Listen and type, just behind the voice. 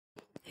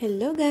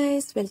Hello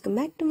guys, welcome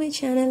back to my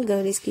channel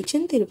Gowri's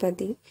kitchen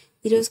Tirupati.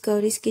 ఈరోజు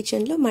గౌరీస్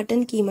కిచెన్లో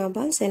mutton keema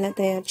balls ఎలా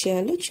తయారు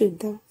చేయాలో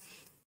చూద్దాం.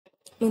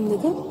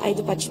 ముందుగా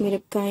 5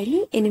 పచ్చిమిరపకాయలు,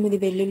 8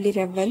 వెల్లుల్లి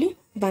రవ్వలు,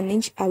 1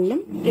 ఇంచ్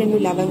అల్లం, 2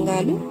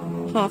 లవంగాలు,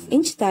 1/2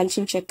 ఇంచ్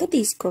దాల్చిన చెక్క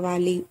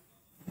తీసుకోవాలి.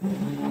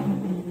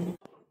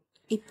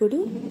 ఇప్పుడు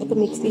ఒక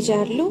మిక్సీ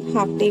జార్లో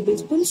 1/2 టేబుల్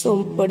స్పూన్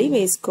సోంపు పొడి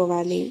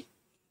వేసుకోవాలి.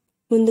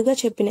 ముందుగా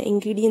చెప్పిన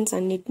ఇంగ్రీడియంట్స్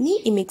అన్నిటినీ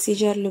ఈ మిక్సీ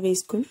జార్లో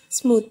వేసుకుని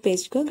స్మూత్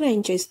పేస్ట్గా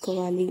గ్రైండ్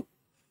చేసుకోవాలి.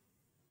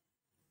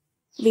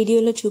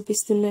 వీడియోలో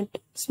చూపిస్తున్నట్టు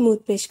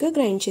స్మూత్ పేస్ట్గా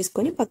గ్రైండ్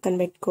చేసుకొని పక్కన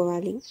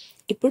పెట్టుకోవాలి.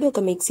 ఇప్పుడు ఒక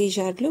మిక్సీ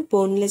జార్లో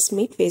బోన్లెస్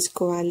మీట్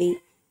వేసుకోవాలి.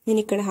 నేను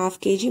ఇక్కడ 1/2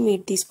 kg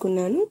మీట్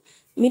తీసుకున్నాను.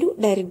 మీరు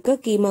డైరెక్ట్గా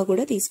కీమా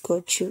కూడా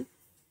తీసుకోవచ్చు.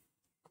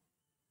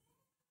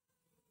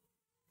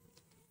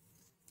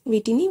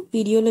 వీటిని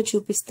వీడియోలో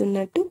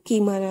చూపిస్తున్నట్టు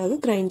కీమా లాగా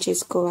గ్రైండ్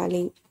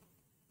చేసుకోవాలి.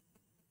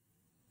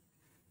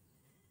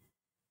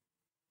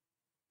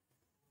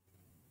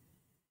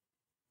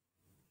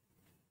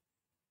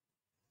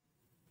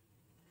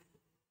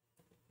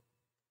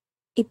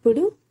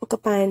 ఇప్పుడు ఒక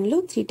ప్యాన్లో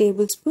 3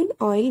 టేబుల్ స్పూన్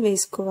ఆయిల్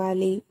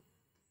వేసుకోవాలి.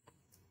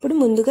 ఇప్పుడు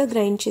ముందుగా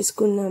గ్రైండ్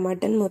చేసుకున్న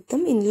మటన్ మొత్తం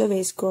ఇందులో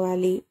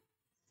వేసుకోవాలి.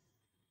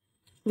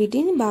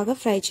 వీటిని బాగా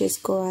ఫ్రై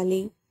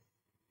చేసుకోవాలి.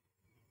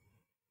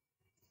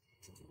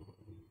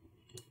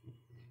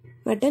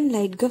 మటన్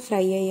లైట్గా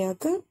ఫ్రై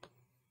అయ్యాక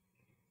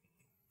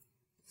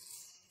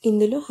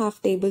ఇందులో 1/2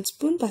 టేబుల్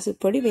స్పూన్ పసుపు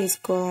పొడి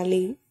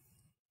వేసుకోవాలి.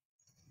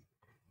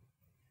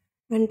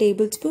 1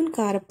 టేబుల్ స్పూన్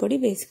కారపొడి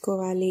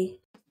వేసుకోవాలి.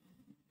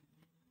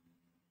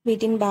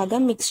 వీటిని బాగా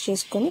మిక్స్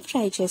చేసుకొని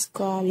ఫ్రై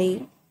చేసుకోవాలి.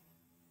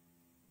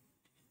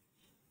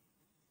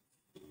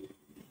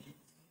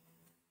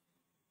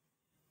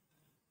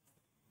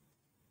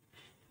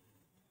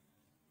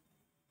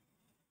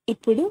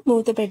 ఇప్పుడు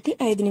మూత పెట్టి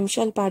 5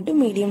 నిమిషాల పాటు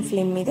మీడియం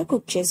ఫ్లేమ్ మీద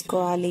కుక్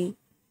చేసుకోవాలి.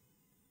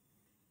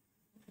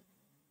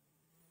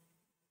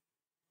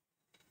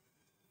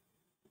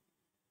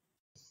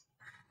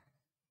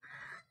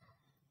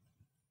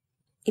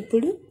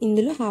 ఇప్పుడు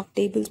ఇందులో 1/2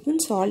 టేబుల్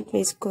స్పూన్ సాల్ట్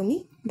వేసుకొని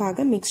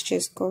బాగా మిక్స్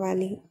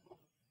చేసుకోవాలి.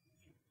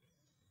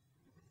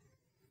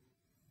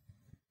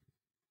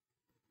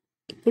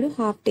 ఇప్పుడు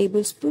 1/2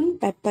 టేబుల్ స్పూన్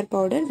పెప్పర్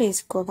పౌడర్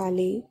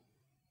వేసుకోవాలి.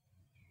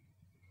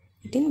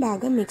 వీటిని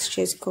బాగా మిక్స్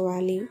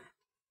చేసుకోవాలి.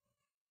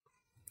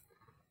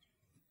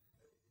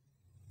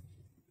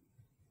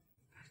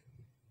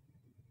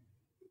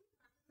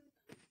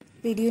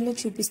 వీడియోలో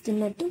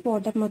చూపిస్తున్నట్టు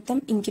వాటర్ మొత్తం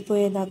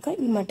ఇంకిపోయేదాకా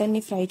ఈ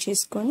మటన్ని ఫ్రై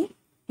చేసుకొని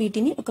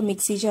వీటిని ఒక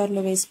మిక్సీ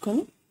జార్లో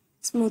వేసుకొని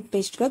స్మూత్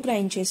పేస్ట్గా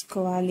గ్రైండ్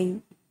చేసుకోవాలి.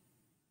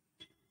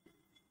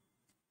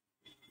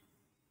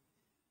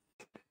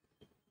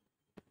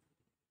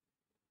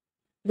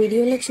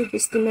 వీడియోలో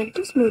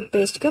చూపిస్తున్నట్టు స్మూత్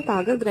పేస్ట్గా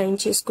బాగా గ్రైండ్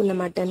చేసుకున్న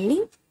మటన్ని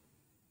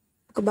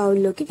ఒక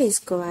బౌల్లోకి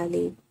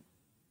వేసుకోవాలి.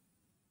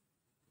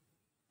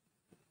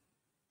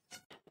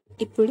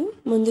 ఇప్పుడు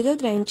ముందుగా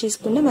గ్రైండ్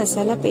చేసుకున్న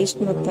మసాలా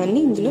పేస్ట్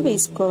మొత్తాన్ని ఇందులో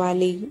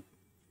వేసుకోవాలి.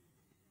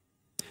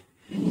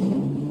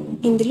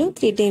 ఇందులో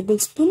 3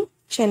 టేబుల్ స్పూన్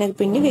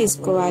శనగపిండి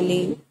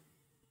వేసుకోవాలి.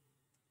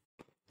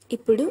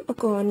 ఇప్పుడు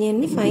ఒక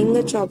ఆనియన్ని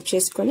ఫైన్గా చాప్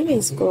చేసుకొని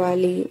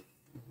వేసుకోవాలి.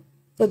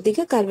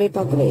 కొద్దిగా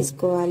కరివేపాకు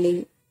వేసుకోవాలి.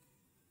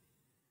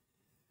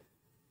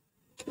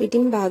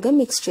 వీటిని బాగా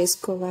మిక్స్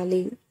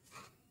చేసుకోవాలి.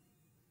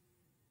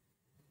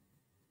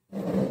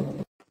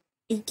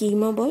 ఈ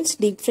కీమా బాల్స్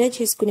డీప్ ఫ్రై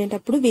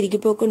చేసుకునేటప్పుడు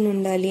విరిగిపోకుండా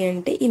ఉండాలి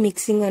అంటే ఈ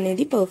మిక్సింగ్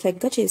అనేది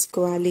పర్ఫెక్ట్గా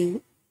చేసుకోవాలి.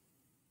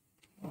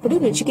 ఇప్పుడు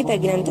రుచికి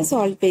తగినంత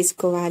సాల్ట్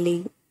వేసుకోవాలి.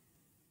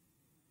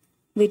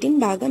 వీటిని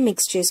బాగా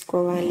మిక్స్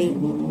చేసుకోవాలి.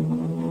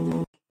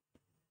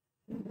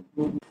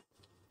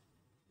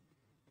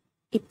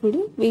 ఇప్పుడు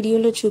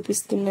వీడియోలో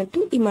చూపిస్తున్నట్టు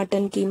ఈ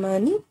మటన్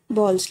కీమాని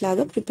బాల్స్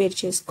లాగా ప్రిపేర్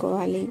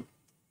చేసుకోవాలి.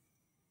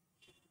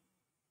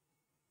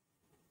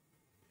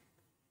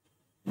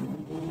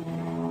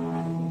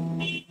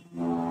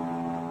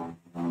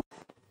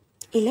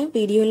 ఇలా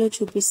వీడియోలో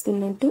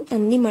చూపిస్తున్నట్టు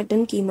అన్ని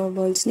మటన్ కీమా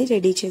బాల్స్ని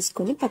రెడీ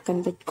చేసుకొని పక్కన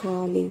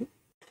పెట్టుకోవాలి.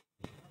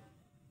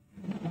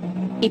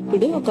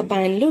 ఇప్పుడు ఒక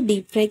ప్యాన్లో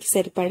డీప్ ఫ్రైకి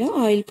సరిపడా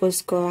ఆయిల్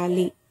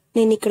పోసుకోవాలి.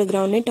 నేను ఇక్కడ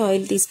గ్రౌండ్నట్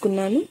ఆయిల్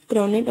తీసుకున్నాను.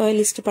 గ్రౌండ్నట్ ఆయిల్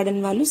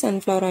ఇష్టపడని వాళ్ళు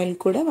సన్ఫ్లవర్ ఆయిల్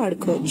కూడా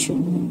వాడుకోవచ్చు.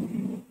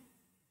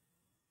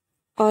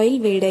 ఆయిల్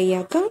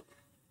వేడయ్యాక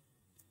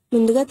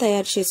ముందుగా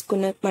తయారు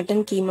చేసుకున్న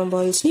మటన్ కీమా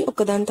బాల్స్ని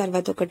ఒకదాని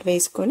తర్వాత ఒకటి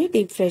వేసుకొని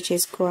డీప్ ఫ్రై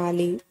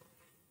చేసుకోవాలి.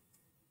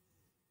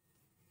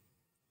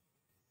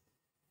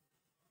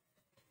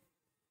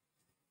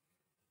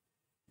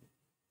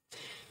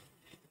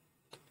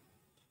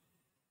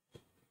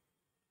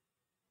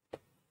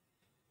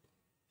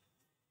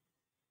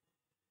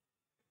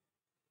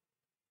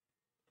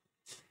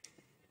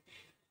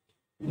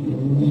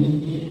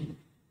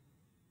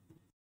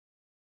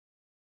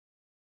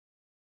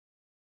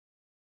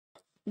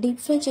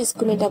 డీప్ ఫ్రై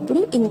చేసుకునేటప్పుడు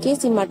ఇన్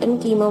కేస్ ఈ మటన్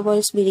కీమా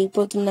బాల్స్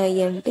విరిగిపోతున్నాయి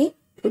అంటే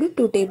ఇప్పుడు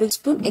 2 టేబుల్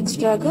స్పూన్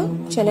ఎక్స్ట్రాగా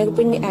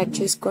శనగపిండి యాడ్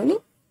చేసుకొని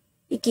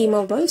ఈ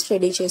కీమా బాల్స్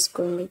రెడీ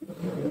చేసుకోండి.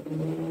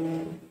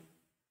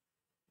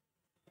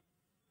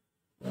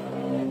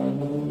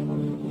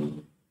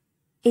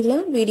 ఇలా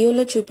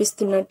వీడియోలో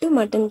చూపిస్తున్నట్టు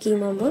మటన్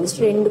కీమా బాల్స్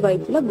 2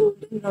 వైపులా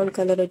గోల్డెన్ బ్రౌన్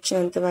కలర్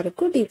వచ్చేంత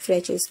వరకు డీప్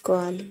ఫ్రై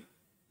చేసుకోవాలి.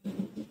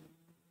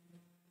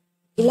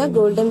 ఇలా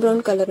గోల్డెన్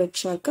బ్రౌన్ కలర్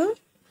వచ్చాక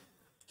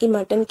ఈ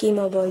మటన్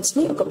కీమా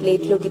బాల్స్ని ఒక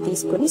ప్లేట్లోకి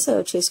తీసుకొని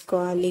సర్వ్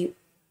చేసుకోవాలి.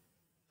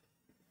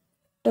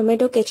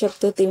 టొమాటో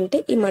కెచప్తో తింటే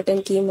ఈ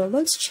మటన్ కీమా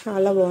బాల్స్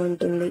చాలా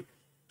బాగుంటుంది.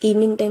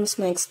 ఈవినింగ్ టైం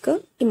స్నాక్స్గా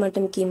ఈ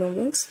మటన్ కీమా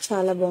బాల్స్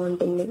చాలా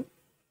బాగుంటుంది.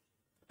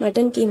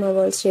 మటన్ కీమా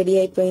బాల్స్ రెడీ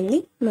అయిపోయింది.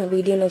 మా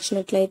వీడియో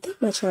నచ్చినట్లయితే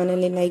మా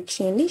ఛానల్ని లైక్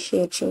చేయండి,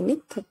 షేర్ చేయండి,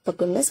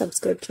 తప్పకుండా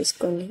సబ్స్క్రైబ్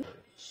చేసుకోండి.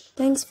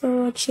 Thanks for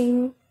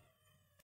watching.